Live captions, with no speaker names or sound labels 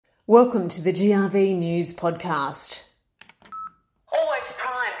Welcome to the GRV News Podcast. Always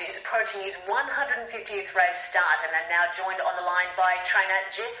Primed is approaching his 150th race start and are now joined on the line by trainer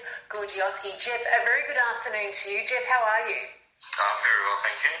Jeff Gorgioski. Jeff, a very good afternoon to you. Jeff, how are you? Very well,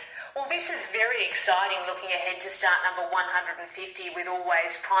 thank you. Well, this is very exciting looking ahead to start number 150 with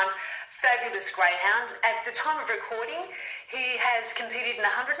Always Primed. Fabulous greyhound. At the time of recording, he has competed in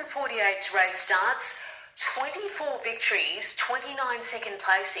 148 race starts, 24 victories, 29 second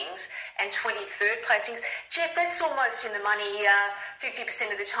placings and 23rd placings. Jeff, that's almost in the money 50%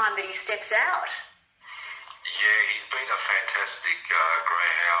 of the time that he steps out. Yeah, he's been a fantastic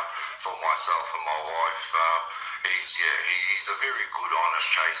greyhound for myself and my wife. He's a very good, honest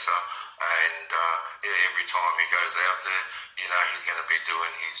chaser, and every time he goes out there, he's going to be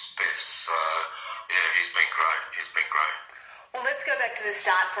doing his best. So he's been great. Well, let's go back to the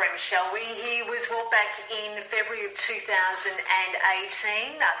start for him, shall we? He was brought back in February of 2018.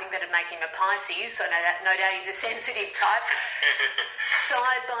 I think that'd make him a Pisces, so no doubt he's a sensitive type.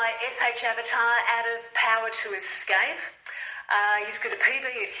 Side by SH Avatar, out of Power to Escape. He's got a PB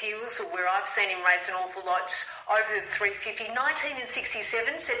at Heels, where I've seen him race an awful lot over the 350, 19 and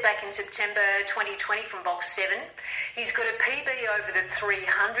 67, set back in September 2020 from box 7. He's got a PB over the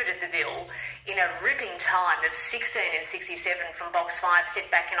 300 at the Ville in a ripping time of 16 and 67 from box 5,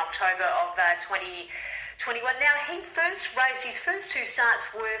 set back in October of 2021. Now, his first two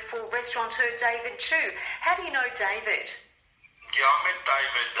starts were for restaurateur David Chu. How do you know David? Yeah, I met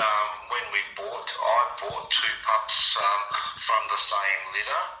David when I bought two pups from the same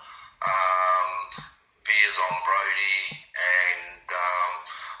litter, Beers on Brody, and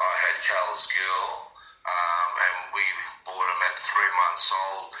I had Cal's Girl, and we bought them at 3 months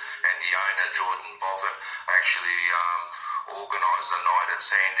old, and the owner, Jordan Bovett, actually organised a night at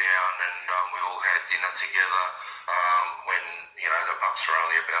Sandown, and we all had dinner together when, the pups were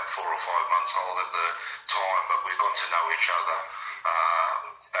only about 4 or 5 months old at the time, but we got to know each other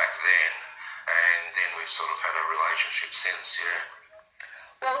back then, and then we've sort of had a relationship since,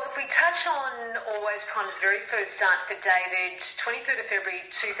 Well, if we touch on Always Prime's very first start for David, 23rd of February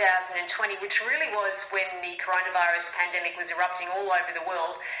 2020, which really was when the coronavirus pandemic was erupting all over the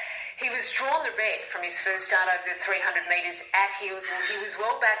world, he was drawn the red from his first start over the 300 metres at Healesville. He was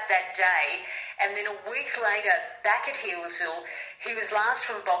well back that day, and then a week later, back at Healesville, he was last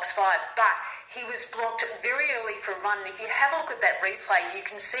from box 5, but he was blocked very early for a run. And if you have a look at that replay, you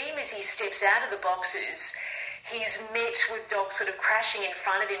can see him as he steps out of the boxes. He's met with dogs sort of crashing in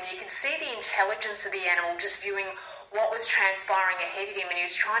front of him. You can see the intelligence of the animal just viewing what was transpiring ahead of him, and he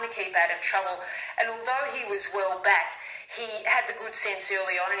was trying to keep out of trouble. And although he was well back, he had the good sense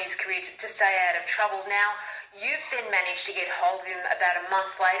early on in his career to stay out of trouble. Now, you've then managed to get hold of him about a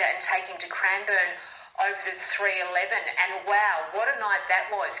month later and take him to Cranbourne over the 311. And wow, what a night that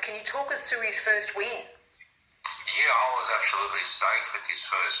was. Can you talk us through his first win? Yeah, I was absolutely stoked with his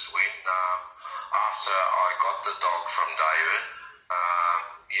first win. After I got the dog from David,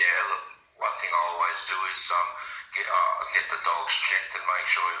 look, one thing I always do is get the dogs checked and make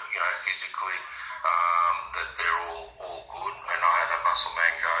sure, physically that they're all good. And I had a muscle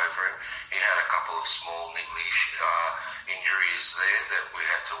man go over him. He had a couple of small niggly injuries there that we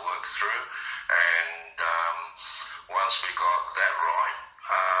had to work through. And once we got that right,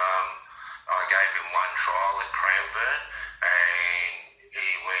 I gave him one trial at Cranbourne, and he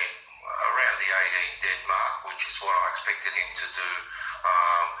went around the 18 dead mark, which is what I expected him to do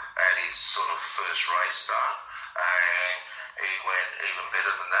at his sort of first race start. And he went even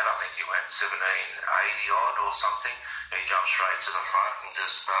better than that. I think he went 1780 odd or something. He jumped straight to the front and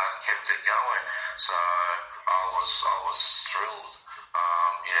just kept it going. So I was thrilled,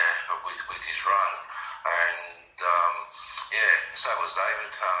 with his run. And so was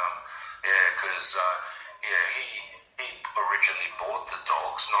David. Because he originally bought the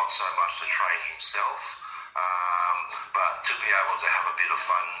dogs not so much to train himself, but to be able to have a bit of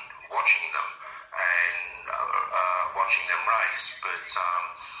fun watching them and watching them race. But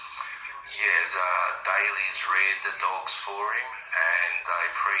the Dailies reared the dogs for him, and they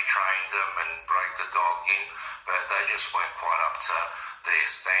pre-trained them and break the dog in, but they just weren't quite up to their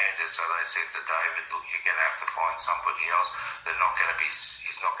standards. So they said to David, look, you're going to have to find somebody else. He's not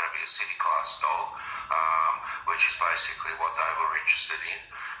going to be a city class dog, which is basically what they were interested in.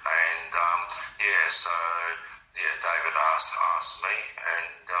 And David asked me,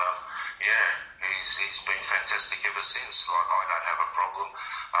 and he's been fantastic ever since. Like, I don't have a problem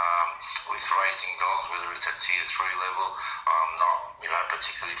with racing dogs, whether it's at tier 3 level. I'm not,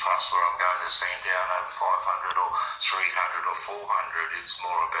 particularly fussed where I'm going to Sandown over 500 or 300 or 400. It's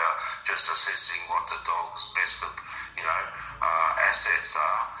more about just assessing what the dog's best, assets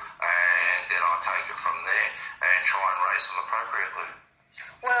are. appropriately.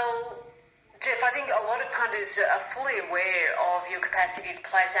 Well, Jeff, I think a lot of punters are fully aware of your capacity to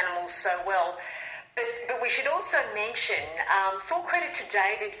place animals so well. But we should also mention, full credit to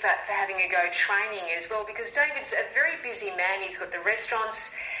David for having a go training as well, because David's a very busy man. He's got the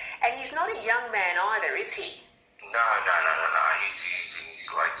restaurants, and he's not a young man either, is he? No. He's in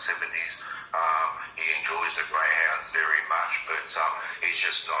his late 70s. He enjoys the greyhounds very much, but he's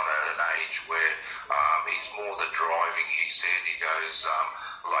just not at an age where it's more the driving. He said he goes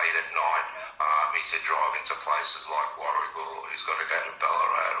late at night. He said driving to places like Warragul, he's got to go to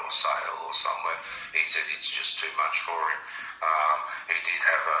Ballarat or Sale or somewhere. He said it's just too much for him. He did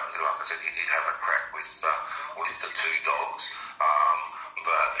have a crack with the two dogs.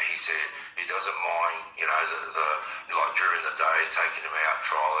 But he said he doesn't mind, the like during the day taking them out,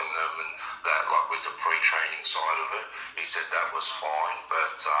 trialling them, and that, like with the pre-training side of it. He said that was fine,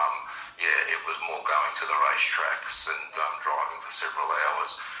 but it was more going to the racetracks and driving for several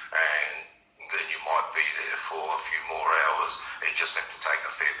hours, and then you might be there for a few more hours. It just seemed to take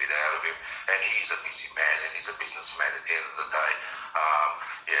a fair bit out of him, and he's a busy man and he's a businessman at the end of the day.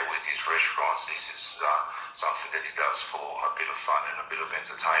 With his restaurants, this is something that he does for a bit of fun and a bit of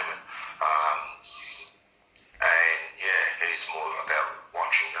entertainment. He's more about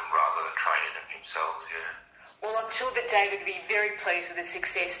watching them rather than training them himself, Well, I'm sure that David would be very pleased with the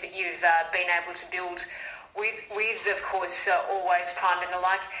success that you've been able to build with of course, Always Primed and the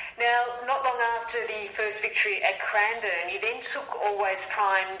like. Now, not long after the first victory at Cranbourne, you then took Always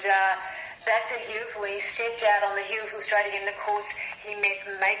Primed back to Healesville. He stepped out on the Healesville Straight again, and of course he met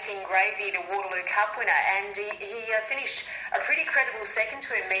Making Gravy, the Waterloo Cup winner, and he finished a pretty credible second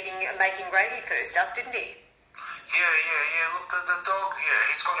to him, meeting Making Gravy first up, didn't he? Yeah. Look, the dog,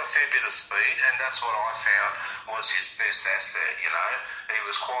 he's got a fair bit of speed, and that's what I found was his best asset, He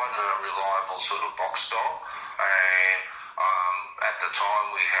was quite a reliable sort of box dog, and at the time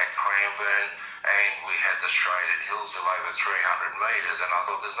we had Cranbourne and we had the straight at Healesville over 300 metres, and I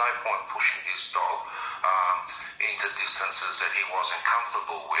thought there's no point pushing this dog into distances that he wasn't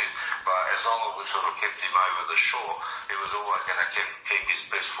comfortable with, but as long as we sort of kept him over the shore, he was always going to keep his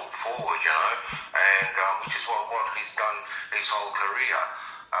best foot forward, and which is what he's done his whole career.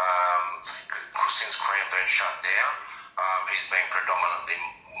 Since Cranbourne shut down, he's been predominantly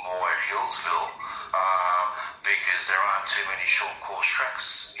more at Healesville, because there aren't too many short course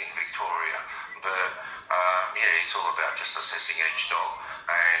tracks in Victoria. But it's all about just assessing each dog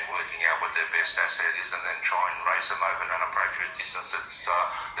and working out what their best asset is, and then try and race them over an appropriate distance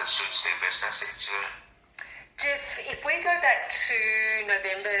that suits their best assets. Jeff, if we go back to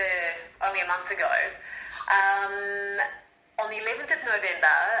November, only a month ago, on the 11th of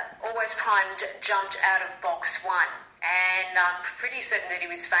November, Always Primed jumped out of box 1. And I'm pretty certain that he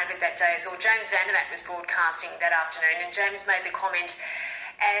was favoured that day as well. James Vandermatt was broadcasting that afternoon, and James made the comment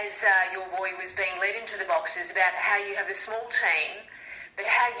as your boy was being led into the boxes about how you have a small team, but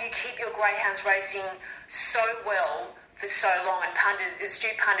how you keep your greyhounds racing so well for so long. And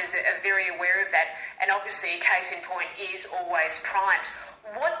astute punters are very aware of that. And obviously, a case in point is Always Primed.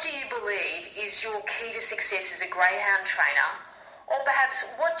 What do you believe is your key to success as a greyhound trainer? Or perhaps,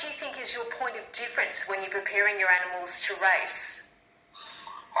 what do you think is your point of difference when you're preparing your animals to race?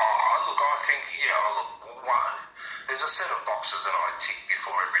 Look, I think, there's a set of boxes that I tick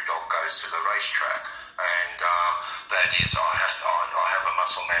before every dog goes to the racetrack, and that is I have a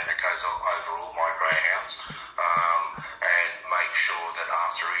muscle man that goes over all my greyhounds, and make sure that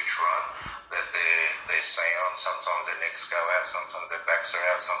after each run that they're sound. Sometimes their necks go out, sometimes their backs are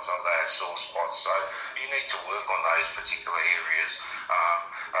out, sometimes they have sore spots. So you need to work on those particular areas.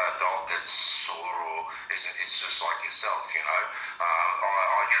 A dog that's sore or it's just like yourself,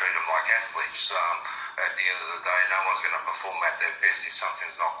 I treat them like athletes. At the end of the day, no one's going to perform at their best if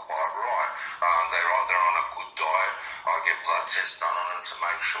something's not quite right. They're on a good diet. I get blood tests done on them to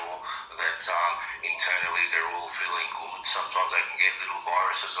make sure that internally they're all feeling good. Sometimes they can get little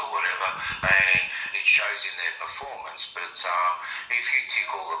viruses or whatever, and it shows in their performance. But if you tick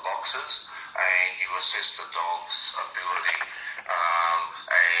all the boxes and you assess the dog's ability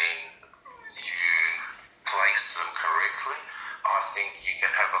and you place them correctly, I think you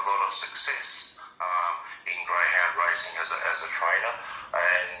can have a lot of success in greyhound racing as a trainer,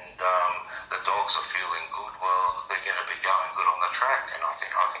 and the dogs are feeling good. Well, they're going to be going good on the track, and I think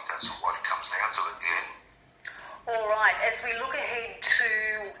that's what it comes down to at the end. All right, as we look ahead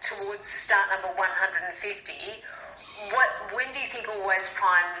towards start number 150, when do you think Always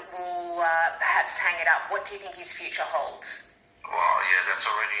Primed will perhaps hang it up? What do you think his future holds? Well, that's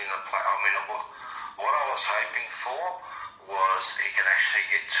already in the plan. I mean, what I was hoping for was he can actually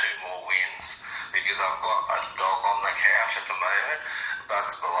get 2 more wins, because I've got a dog on the couch at the moment,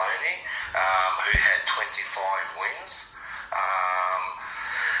 Bugs Baloney, who had 25 wins.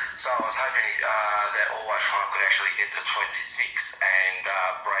 So I was hoping that Always Prime could actually get to 26 and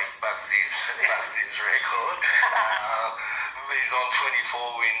break Bugs' record. He's on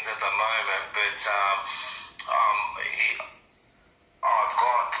 24 wins at the moment, but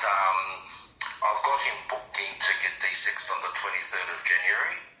I've got him booked in to get D6 on the 23rd of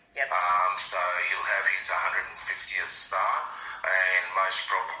January. Yep. So he'll have his 150th start, and most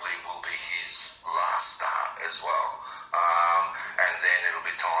probably will be his last start as well. And then it'll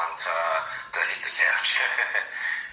be time to hit the couch.